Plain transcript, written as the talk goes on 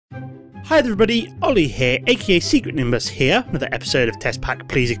Hi everybody, Ollie here, aka Secret Nimbus here, another episode of Test Pack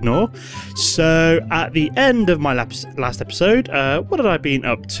Please Ignore. So, at the end of my last episode, what had I been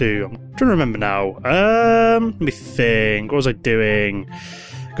up to? I'm trying to remember now. Let me think, what was I doing?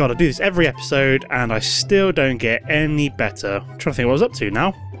 God, I do this every episode and I still don't get any better. I'm trying to think what I was up to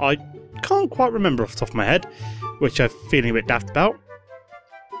now. I can't quite remember off the top of my head, which I'm feeling a bit daft about.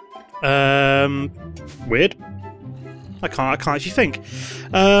 Weird. I can't actually think.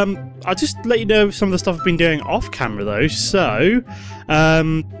 I'll just let you know some of the stuff I've been doing off camera though. So,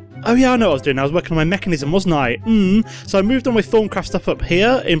 oh yeah, I know what I was doing. I was working on my mechanism, wasn't I? So I moved on my Thorncraft stuff up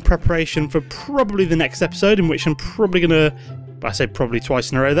here in preparation for probably the next episode, in which I'm probably gonna, I say probably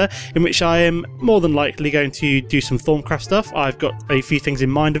twice in a row there, in which I am more than likely going to do some Thorncraft stuff. I've got a few things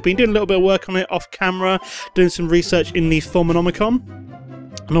in mind. I've been doing a little bit of work on it off camera, doing some research in the Thormonomicon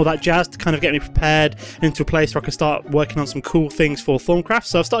and all that jazz to kind of get me prepared into a place where I can start working on some cool things for Thorncraft.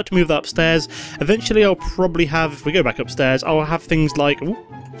 So I've started to move that upstairs. Eventually I'll probably have, if we go back upstairs, I'll have things like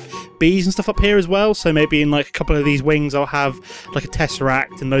bees and stuff up here as well. So maybe in like a couple of these wings I'll have like a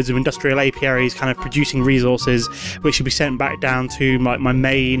tesseract and loads of industrial apiaries kind of producing resources which should be sent back down to my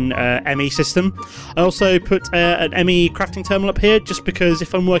main ME system. I also put an ME crafting terminal up here just because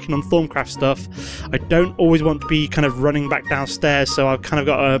if I'm working on Thorncraft stuff I don't always want to be kind of running back downstairs, so I've kind of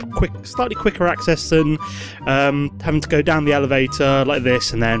got a slightly quicker access than having to go down the elevator like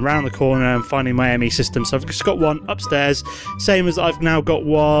this and then round the corner and finding my ME system. So I've just got one upstairs, same as I've now got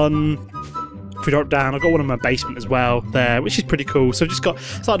one. If we drop down, I've got one in my basement as well there, which is pretty cool. So I've just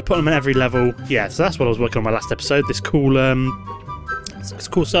started to put them on every level. Yeah, so that's what I was working on my last episode. This cool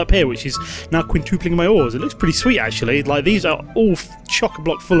cool setup here, which is now quintupling my ores. It looks pretty sweet actually. Like these are all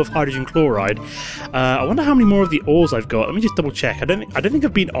chock-a-block full of hydrogen chloride. I wonder how many more of the ores I've got. Let me just double check. I don't think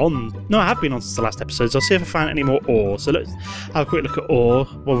I've been on. No, I have been on since the last episode. So I'll see if I found any more ore. So let's have a quick look at ore.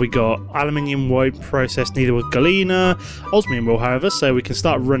 What have we got? Aluminium won't process neither with galena. Osmium will, however, so we can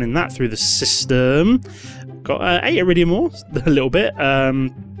start running that through the system. Got 8 iridium ore, a little bit.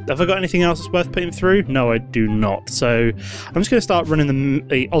 Have I got anything else that's worth putting through? No, I do not. So I'm just going to start running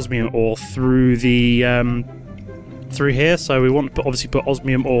the osmium ore through the through here. So we want to obviously put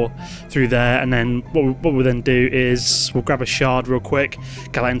osmium ore through there, and then what we'll then do is we'll grab a shard real quick,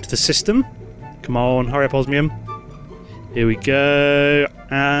 get that into the system. Come on, hurry up, osmium. Here we go,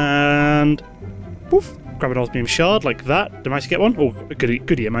 and poof. Grab an osmium shard like that. Did I manage to get one? Oh,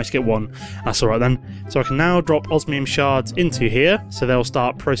 goody, I managed to get one. That's alright then. So I can now drop osmium shards into here, so they'll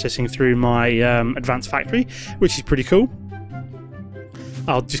start processing through my advanced factory, which is pretty cool.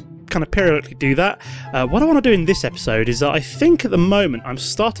 I'll just kind of periodically do that. What I want to do in this episode is that I think at the moment I'm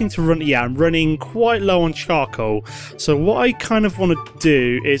starting to run, I'm running quite low on charcoal. So what I kind of want to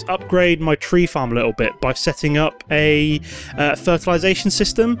do is upgrade my tree farm a little bit by setting up a fertilization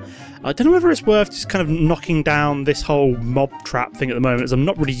system. I don't know whether it's worth just kind of knocking down this whole mob trap thing at the moment, as I'm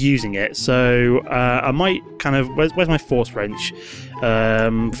not really using it. So I might kind of... Where's my force wrench?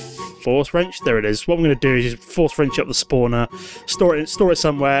 Force wrench? There it is. What I'm going to do is just force wrench up the spawner, store it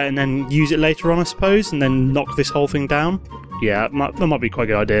somewhere, and then use it later on, I suppose, and then knock this whole thing down. Yeah, that might be quite a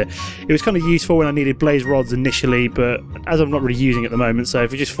good idea. It was kind of useful when I needed blaze rods initially, but as I'm not really using it at the moment, so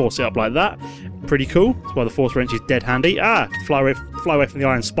if we just force it up like that, pretty cool. That's why the force wrench is dead handy. Fly away from the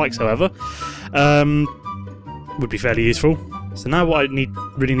iron spikes, however, would be fairly useful. So now what I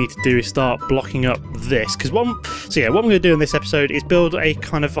really need to do is start blocking up this, because what I'm going to do in this episode is build a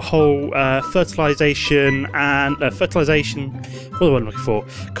kind of a whole fertilization, what am I looking for?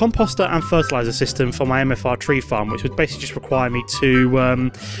 Composter and fertilizer system for my MFR tree farm, which would basically just require me to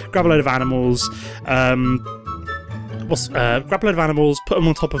grab a load of animals, put them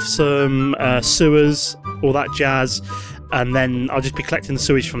on top of some sewers, all that jazz, and then I'll just be collecting the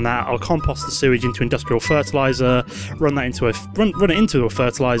sewage from that. I'll compost the sewage into industrial fertilizer, run it into a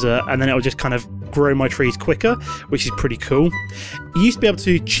fertilizer, and then it'll just kind of grow my trees quicker, which is pretty cool. You used to be able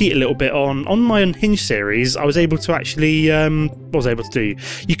to cheat a little bit on my Unhinged series. I was able to actually what was I able to do?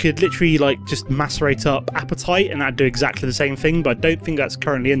 You could literally like just macerate up apatite and that'd do exactly the same thing, but I don't think that's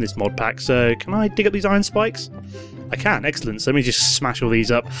currently in this mod pack. So can I dig up these iron spikes? I can, excellent. So let me just smash all these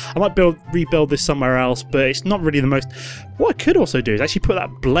up. I might rebuild this somewhere else, but it's not really the most... What I could also do is actually put that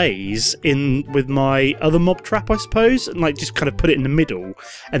blaze in with my other mob trap, I suppose, and like just kind of put it in the middle,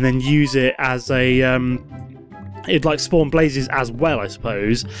 and then use it as a... it'd like spawn blazes as well, I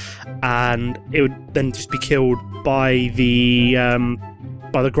suppose, and it would then just be killed by the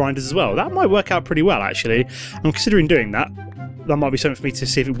grinders as well. That might work out pretty well, actually. I'm considering doing that. That might be something for me to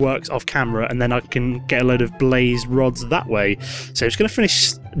see if it works off camera, and then I can get a load of blaze rods that way. So I'm just going to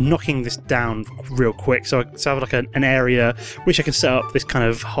finish knocking this down real quick. So I have like an area which I can set up this kind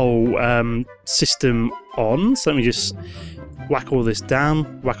of whole system on. So let me just whack all this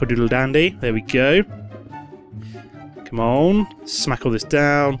down. Whack-a-doodle dandy. There we go. Come on. Smack all this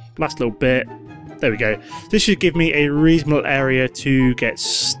down. Last little bit. There we go. This should give me a reasonable area to get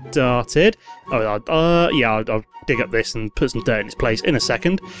started. Oh, yeah, I'll dig up this and put some dirt in its place in a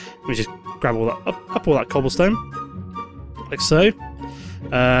second. Let me just grab all that up all that cobblestone, like so.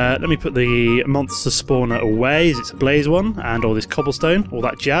 Let me put the monster spawner away, as it's a blaze one, and all this cobblestone, all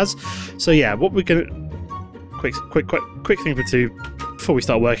that jazz. So yeah, what we're gonna quick thing to do before we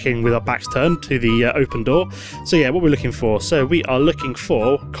start working with our backs turned to the open door. So yeah, what we're looking for. So we are looking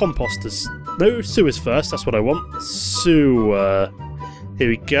for composters. No, sewers first, that's what I want. Sewer. Here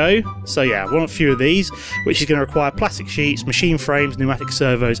we go. So yeah, I want a few of these, which is going to require plastic sheets, machine frames, pneumatic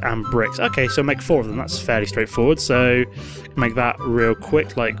servos, and bricks. Okay, so make 4 of them. That's fairly straightforward. So make that real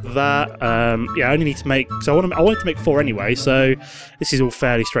quick like that. Yeah, I only need to make. So I wanted to make 4 anyway. So this is all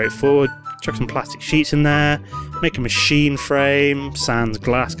fairly straightforward. Chuck some plastic sheets in there. Make a machine frame. Sans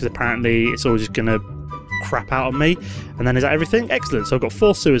glass, because apparently it's all just going to crap out on me. And then is that everything? Excellent. So I've got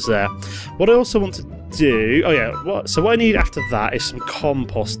 4 sewers there. What I also want to do, oh yeah, so what I need after that is some a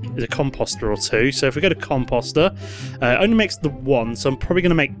composter or 2. So if we go to composter, it only makes the 1, so I'm probably going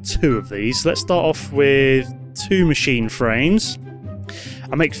to make 2 of these. So let's start off with 2 machine frames.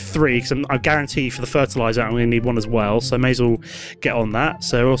 I'll make 3 because I guarantee for the fertilizer I'm going to need 1 as well, so I may as well get on that.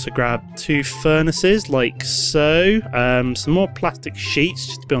 So I'll also grab 2 furnaces like so, some more plastic sheets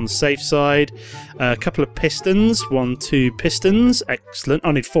just to be on the safe side, a couple of pistons, 2 pistons, excellent.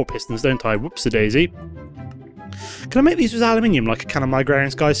 I need 4 pistons, don't I? Whoops-a-daisy. Can I make these with aluminium like a kind of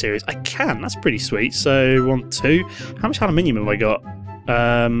Migrarian Sky series? I can, that's pretty sweet. So 1, 2. How much aluminium have I got?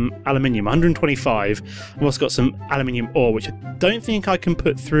 Aluminium, 125. I've also got some aluminium ore, which I don't think I can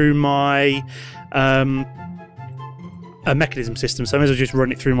put through my mechanism system, so I may as well just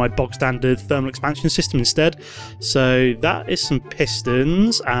run it through my bog standard thermal expansion system instead. So that is some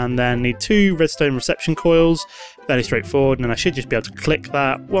pistons, and then need 2 redstone reception coils, fairly straightforward, and then I should just be able to click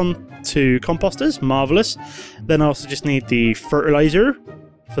that. 1, 2 composters, marvellous. Then I also just need the fertilizer.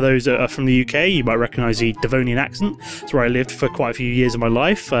 For those that are from the UK, you might recognise the Devonian accent. It's where I lived for quite a few years of my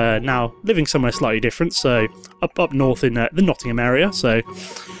life. Now living somewhere slightly different, so up north in the Nottingham area. So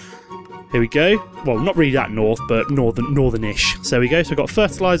here we go. Well, not really that north, but northern-ish. So there we go. So we've got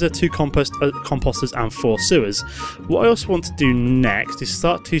fertilizer, 2 composters, and 4 sewers. What I also want to do next is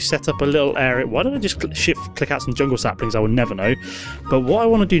start to set up a little area. Why don't I just click out some jungle saplings? I will never know. But what I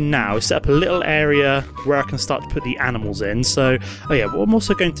want to do now is set up a little area where I can start to put the animals in. So, oh yeah, what I'm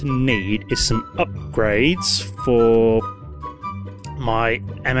also going to need is some upgrades for my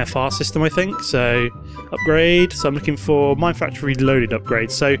MFR system, I think. So, upgrade. So I'm looking for Mine Factory Reloaded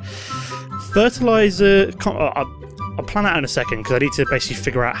upgrades. So, fertilizer, I'll plan out in a second because I need to basically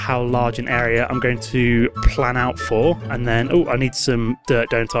figure out how large an area I'm going to plan out for. And then, oh, I need some dirt,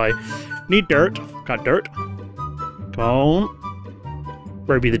 don't I? Need dirt. Got dirt. Come on.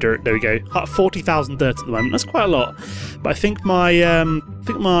 Where be the dirt? There we go. 40,000 dirt at the moment. That's quite a lot. But I think my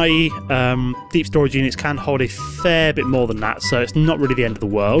deep storage units can hold a fair bit more than that, so it's not really the end of the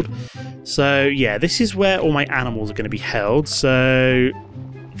world. So yeah, this is where all my animals are going to be held. So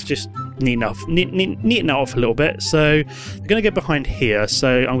just neaten that off a little bit. So they're going to get behind here.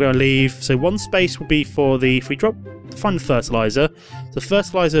 So I'm going to leave. So 1 space will be for the, if we find the fertilizer. The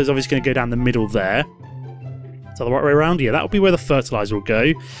fertilizer is obviously going to go down the middle there. Is that the right way around? Yeah, that'll be where the fertilizer will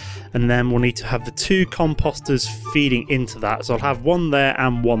go. And then we'll need to have the 2 composters feeding into that. So I'll have 1 there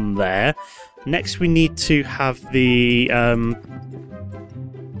and 1 there. Next we need to have the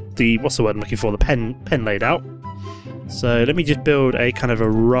what's the word I'm looking for? The pen laid out. So let me just build a kind of a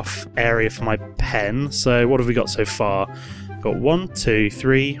rough area for my pen. So what have we got so far? Got 1, 2,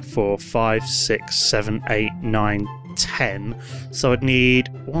 3, 4, 5, 6, 7, 8, 9, 10. So I'd need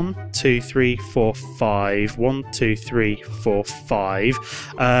 1, 2, 3, 4, 5. 1, 2, 3, 4, 5.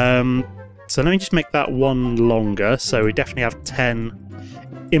 So let me just make that 1 longer. So we definitely have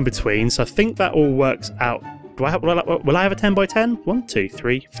 10 in between. So I think that all works out. Will I have a 10 by 10? 1, 2,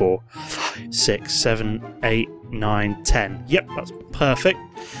 3, 4, 5, 6, 7, 8, 9, 10. Yep, that's perfect.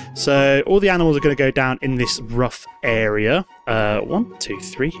 So all the animals are going to go down in this rough area. 1, 2,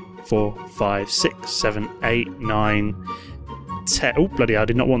 3, 4, 5, 6, 7, 8, 9, 10. Oh, bloody hell, I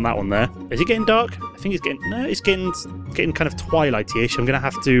did not want that one there. Is it getting dark? I think it's getting... No, it's getting kind of twilighty-ish. I'm going to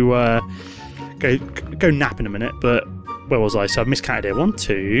have to go nap in a minute, but... Where was I? So I've miscounted here. 1,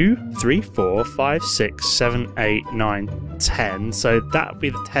 2, 3, 4, 5, 6, 7, 8, 9, 10. So that would be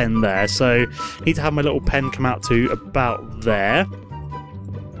the 10 there. So I need to have my little pen come out to about there.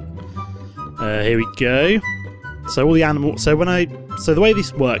 Here we go. So all the animals. So the way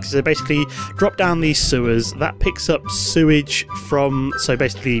this works is I basically drop down these sewers. That picks up sewage from. So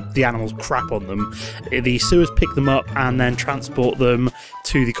basically the animals crap on them. The sewers pick them up and then transport them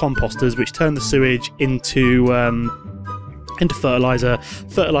to the composters, which turn the sewage into fertilizer.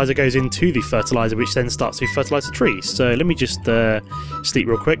 Fertilizer goes into the fertilizer, which then starts to fertilize the trees. So let me just sleep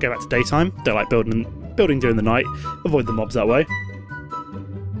real quick. Go back to daytime. Don't like building during the night. Avoid the mobs that way.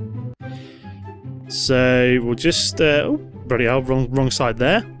 So we'll just bloody hell, wrong side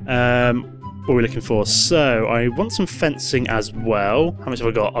there. What are we looking for? So I want some fencing as well. How much have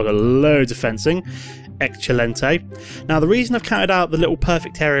I got? I've got loads of fencing. Excelente. Now the reason I've counted out the little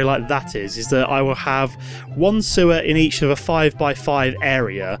perfect area like that is that I will have one sewer in each of a 5x5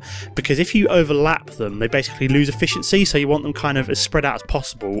 area, because if you overlap them they basically lose efficiency, so you want them kind of as spread out as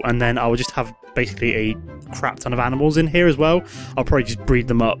possible, and then I will just have basically a crap ton of animals in here as well. I'll probably just breed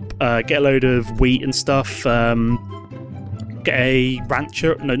them up, get a load of wheat and stuff, get a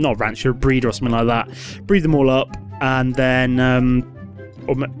rancher, no not rancher, a breeder or something like that, breed them all up, and then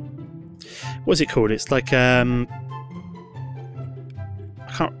what's it called? It's like there's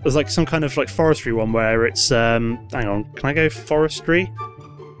like some kind of like forestry one where it's hang on, can I go forestry?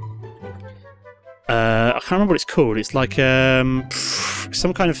 I can't remember what it's called. It's like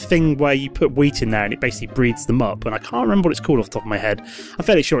some kind of thing where you put wheat in there and it basically breeds them up, and I can't remember what it's called off the top of my head. I'm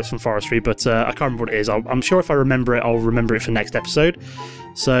fairly sure it's from forestry, but I can't remember what it is. I'm sure if I remember it, I'll remember it for next episode.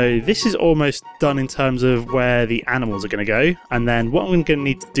 So this is almost done in terms of where the animals are going to go, and then what I'm going to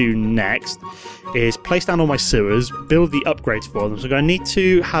need to do next is place down all my sewers, build the upgrades for them. So I'm going to need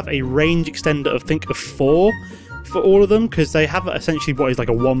to have a range extender of, think, of 4 for all of them, because they have essentially what is like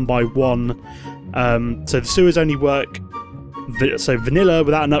a 1x1. So the sewers only work, so vanilla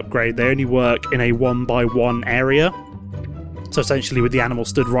without an upgrade, they only work in a 1x1 area. So essentially with the animal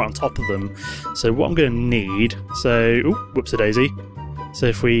stood right on top of them. So what I'm going to need, so, whoops-a-daisy. So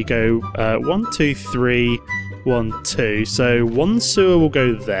if we go 1, 2, 3, 1, 2, so one sewer will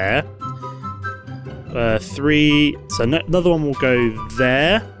go there. 3, so another one will go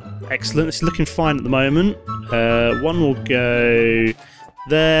there. Excellent, it's looking fine at the moment. One will go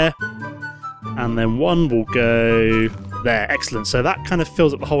there, and then one will go there. Excellent, so that kind of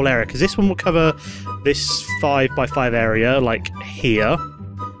fills up the whole area, because this one will cover this 5x5 area, like here.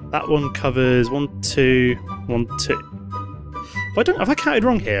 That one covers 1, 2, 1, 2. Have I counted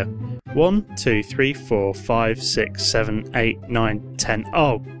wrong here? 1, 2, 3, 4, 5, 6, 7, 8, 9, 10.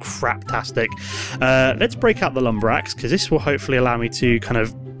 Oh, craptastic. Let's break out the lumber axe, because this will hopefully allow me to kind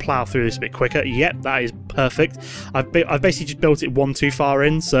of plough through this a bit quicker. Yep, that is perfect. I've basically just built it one too far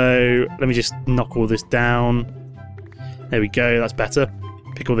in, so let me just knock all this down. There we go, that's better.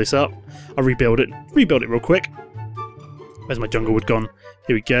 Pick all this up. I'll rebuild it real quick. Where's my jungle wood gone?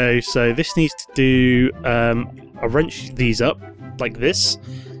 Here we go. So this needs to do, I'll wrench these up like this.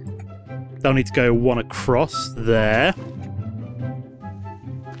 They'll need to go one across there.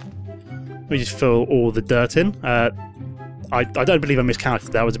 Let me just fill all the dirt in. I don't believe I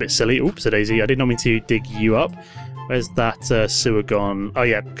miscounted. That was a bit silly. Oops, a daisy. I did not mean to dig you up. Where's that sewer gone? Oh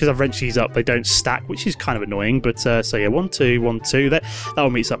yeah, because I've wrenched these up, they don't stack, which is kind of annoying. But so yeah, 1, 2, 1, 2. That will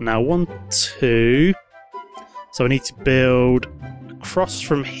meet us up now. 1, 2. So I need to build across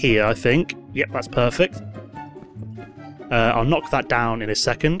from here, I think. Yep, that's perfect. I'll knock that down in a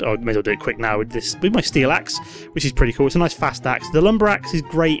second. I may as well do it quick now with my steel axe, which is pretty cool. It's a nice fast axe. The lumber axe is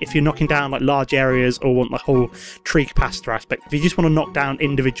great if you're knocking down like large areas or want the whole tree capacitor aspect. If you just want to knock down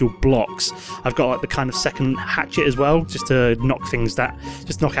individual blocks, I've got like the kind of second hatchet as well, just to knock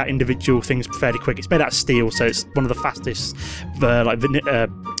out individual things fairly quick. It's made out of steel, so it's one of the fastest, not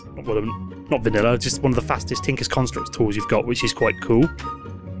vanilla, just one of the fastest Tinker's Constructs tools you've got, which is quite cool.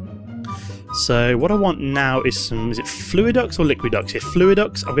 So what I want now is some, is it Fluiducts or Liquiducts? Yeah,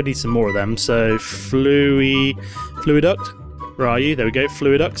 Fluiducts. I'm going to need some more of them. So Fluiduct. Where are you? There we go,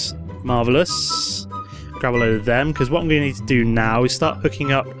 Fluiducts. Marvellous. Grab a load of them, because what I'm going to need to do now is start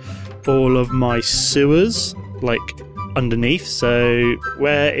hooking up all of my sewers, like underneath. So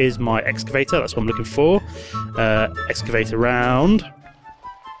where is my excavator? That's what I'm looking for. Excavate around.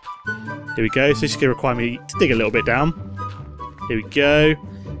 Here we go. So this is going to require me to dig a little bit down. Here we go.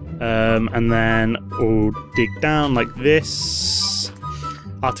 And then we'll dig down like this.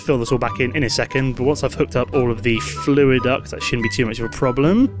 I'll have to fill this all back in a second, but once I've hooked up all of the Fluiducts, that shouldn't be too much of a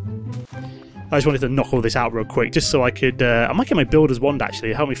problem. I just wanted to knock all this out real quick, just so I could, I might get my builder's wand actually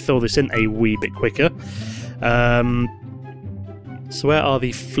to help me fill this in a wee bit quicker. So where are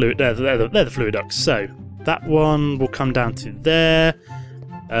the they're the Fluiducts. So that one will come down to there.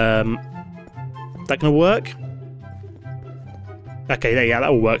 That gonna work? Okay, there, yeah, that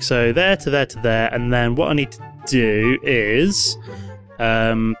will work. So there to there to there, and then what I need to do is,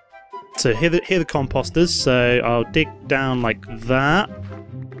 so here the composters. So I'll dig down like that,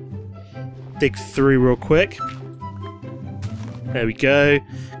 dig through real quick. There we go.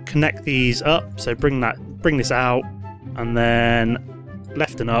 Connect these up. So bring this out, and then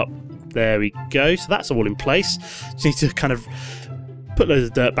left and up. There we go. So that's all in place. Just need to kind of put loads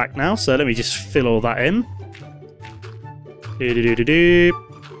of dirt back now. So let me just fill all that in.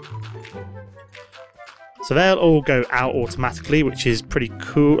 So they'll all go out automatically, which is pretty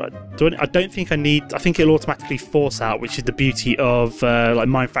cool. I don't think I think it'll automatically force out, which is the beauty of like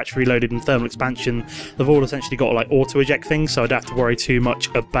Minecraft Reloaded and Thermal Expansion. They've all essentially got like auto eject things, so I don't have to worry too much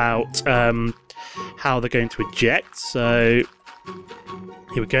about how they're going to eject. So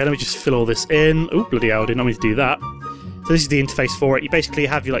here we go. Let me just fill all this in. Oh bloody hell! I did not mean to do that. So this is the interface for it. You basically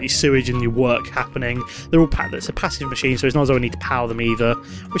have your sewage and your work happening. They're all it's a passive machine, so it's not as though I need to power them either,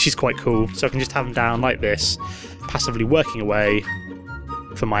 which is quite cool. So I can just have them down like this, passively working away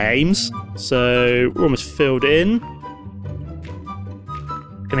for my aims. So we're almost filled in.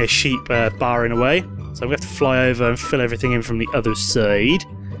 Can hear sheep barring away. So I'm going to have to fly over and fill everything in from the other side.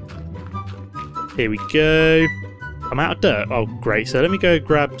 Here we go. I'm out of dirt. Oh, great. So let me go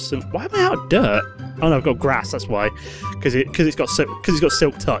grab some... Why am I out of dirt? Oh no, I've got grass. That's why. Because it's got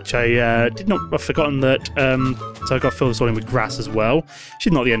silk touch. I've forgotten that. So I've got to fill this all in with grass as well.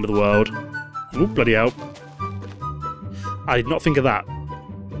 She's not the end of the world. Oh bloody hell! I did not think of that.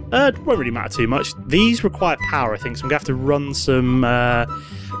 It won't really matter too much. These require power, I think. So I'm gonna have to run some.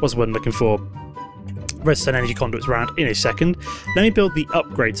 What's the word I'm looking for? Redstone energy conduits around in a second. Let me build the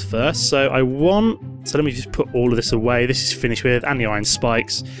upgrades first. So let me just put all of this away. This is finished with, and the iron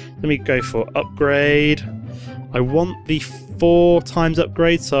spikes. Let me go for upgrade. I want the 4 times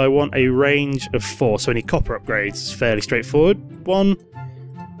upgrade, so I want a range of 4. So any copper upgrades. It's fairly straightforward. 1,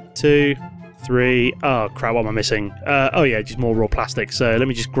 2, 3. Oh crap! What am I missing? Oh yeah, just more raw plastic. So let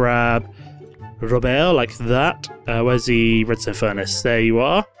me just grab rubber like that. Where's the redstone furnace? There you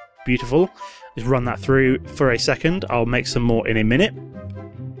are. Beautiful. Just run that through for a second. I'll make some more in a minute.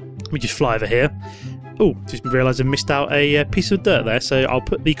 Let me just fly over here. Oh, just realised I missed out a piece of dirt there, so I'll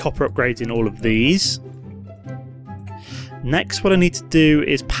put the copper upgrades in all of these. Next, what I need to do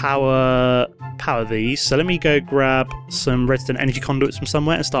is power these. So let me go grab some redstone energy conduits from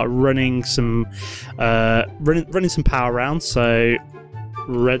somewhere and start running some running some power around. So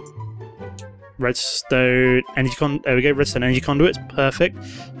redstone energy there we go, redstone energy conduits, perfect.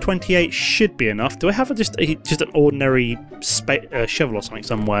 28 should be enough. Do I have just an ordinary shovel or something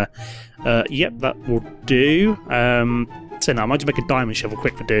somewhere? Yep, that will do. So now I might just make a diamond shovel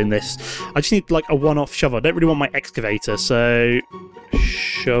quick for doing this. I just need like a one-off shovel. I don't really want my excavator, so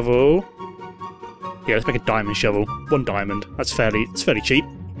shovel. Yeah, let's make a diamond shovel. 1 diamond. It's fairly cheap.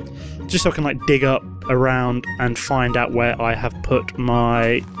 Just so I can like dig up around and find out where I have put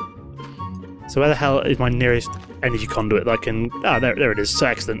my. So where the hell is my nearest energy conduit that I can... Ah, there it is. So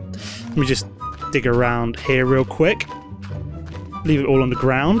excellent. Let me just dig around here real quick. Leave it all on the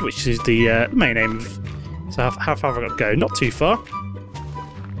ground, which is the main aim of... So how far have I got to go? Not too far.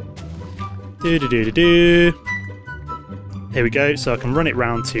 Here we go. So I can run it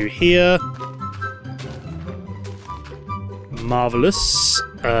round to here. Marvellous.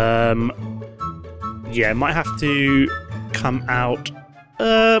 Yeah, might have to come out...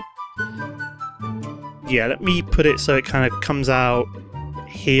 Yeah, let me put it so it kind of comes out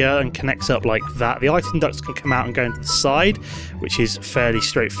here and connects up like that. The item ducts can come out and go into the side, which is fairly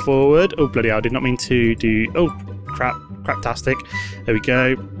straightforward. Oh, bloody hell, I did not mean to do... Oh, craptastic. There we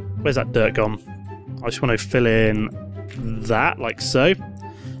go. Where's that dirt gone? I just want to fill in that, like so.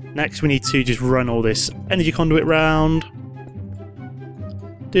 Next, we need to just run all this energy conduit round.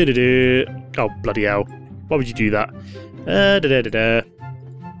 Oh, bloody hell. Why would you do that?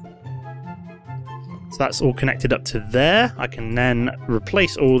 So that's all connected up to there. I can then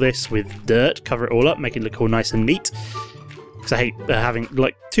replace all this with dirt, cover it all up, make it look all nice and neat. Because I hate having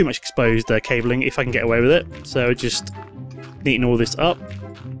like too much exposed cabling if I can get away with it. So just neaten all this up.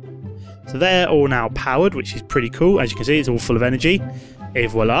 So they're all now powered, which is pretty cool. As you can see, it's all full of energy. Et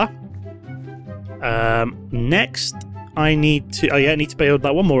voila. Next, I need to... Oh yeah, I need to build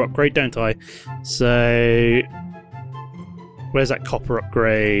that one more upgrade, don't I? So... Where's that copper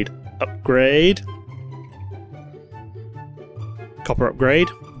upgrade? Upgrade. Copper upgrade.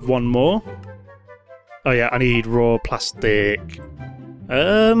 One more. Oh yeah, I need raw plastic.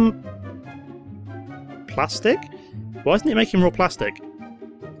 Plastic? Why isn't it making raw plastic?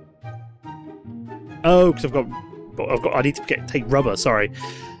 Oh, because I need to take rubber. Sorry.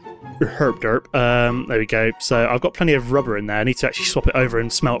 herb derp. There we go. So I've got plenty of rubber in there. I need to actually swap it over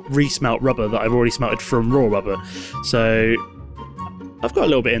and re-smelt rubber that I've already smelted from raw rubber. So I've got a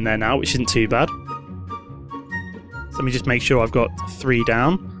little bit in there now, which isn't too bad. So let me just make sure I've got 3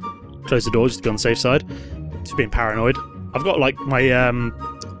 down. Close the door just to be on the safe side. Just being paranoid. I've got like my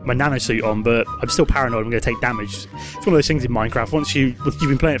my nano suit on, but I'm still paranoid I'm going to take damage. It's one of those things in Minecraft. Once you've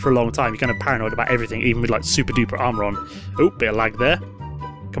been playing it for a long time, you're kind of paranoid about everything, even with like super duper armor on. Oh, bit of lag there.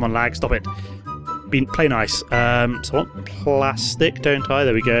 Come on, lag, stop it. Play nice. So I want plastic, don't I?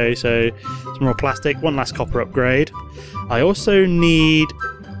 There we go. So some more plastic. One last copper upgrade. I also need...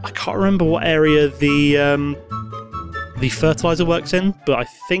 I can't remember what area the fertilizer works in, but I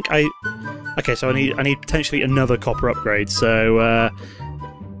think I... Okay, so I need potentially another copper upgrade. So I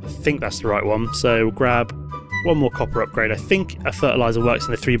think that's the right one. So we'll grab one more copper upgrade. I think a fertilizer works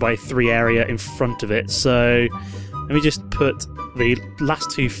in the 3x3 area in front of it. So let me just put the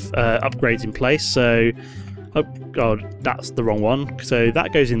last 2 upgrades in place. So, oh god, that's the wrong one. So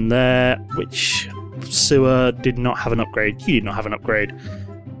that goes in there. Which sewer did not have an upgrade? You did not have an upgrade.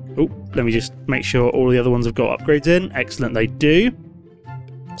 Oh, let me just make sure all the other ones have got upgrades in. Excellent, they do.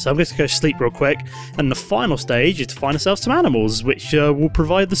 So I'm going to go sleep real quick, and the final stage is to find ourselves some animals, which will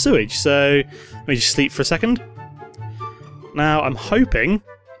provide the sewage. So let me just sleep for a second. Now I'm hoping,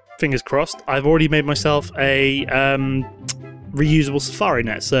 fingers crossed, I've already made myself a reusable safari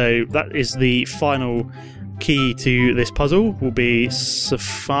net. So that is the final key to this puzzle. Will be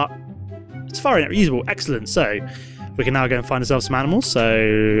safari net reusable. Excellent. So we can now go and find ourselves some animals,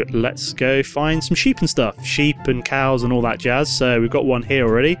 so let's go find some sheep and stuff. Sheep and cows and all that jazz. So we've got one here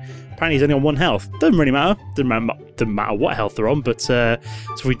already. Apparently he's only on 1 health. Doesn't really matter. Doesn't matter what health they're on, but so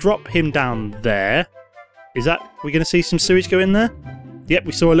if we drop him down there, we're going to see some sewage go in there? Yep,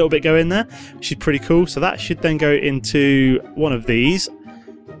 we saw a little bit go in there, which is pretty cool. So that should then go into one of these.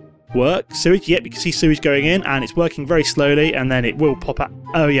 Work. Sewage. Yep, you can see sewage going in, and it's working very slowly, and then it will pop out.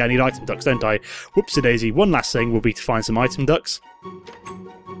 Oh yeah, I need item ducts, don't I? Whoopsie daisy. One last thing will be to find some item ducts.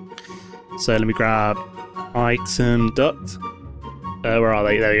 So let me grab item duct. Where are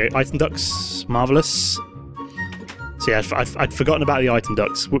they? There we go. Item ducts. Marvellous. So yeah, I'd forgotten about the item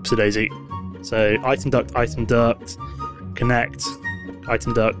ducts. Whoopsie daisy. So item duct, connect,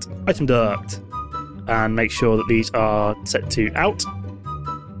 item duct, and make sure that these are set to out.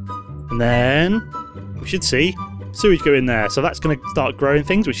 And then we should see sewage go in there. So that's going to start growing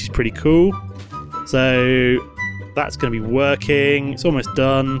things, which is pretty cool. So that's going to be working. It's almost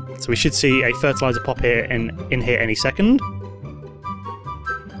done. So we should see a fertilizer pop here in here any second.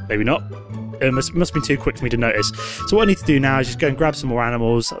 Maybe not. It must have been too quick for me to notice. So what I need to do now is just go and grab some more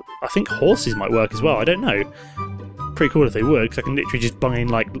animals. I think horses might work as well. I don't know. Pretty cool if they would, because I can literally just bung in,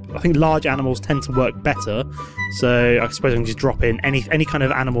 like, I think large animals tend to work better. So I suppose I can just drop in any kind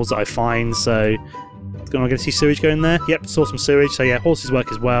of animals that I find. So am I going to see sewage go in there? Yep, saw some sewage. So yeah, horses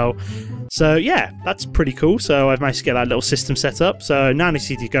work as well. So yeah, that's pretty cool. So I've managed to get that little system set up. So now I need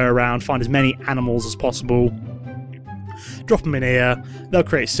to go around, find as many animals as possible, drop them in here. They'll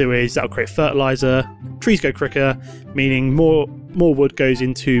create sewage. That'll create fertilizer. Trees go quicker, meaning more wood goes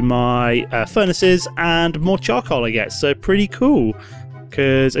into my furnaces and more charcoal I get. So pretty cool,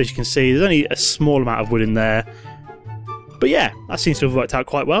 because as you can see, there's only a small amount of wood in there. But yeah, that seems to have worked out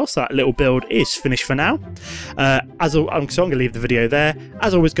quite well. So that little build is finished for now. So I'm going to leave the video there.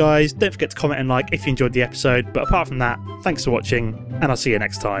 As always, guys, don't forget to comment and like if you enjoyed the episode. But apart from that, thanks for watching, and I'll see you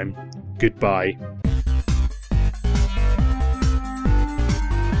next time. Goodbye.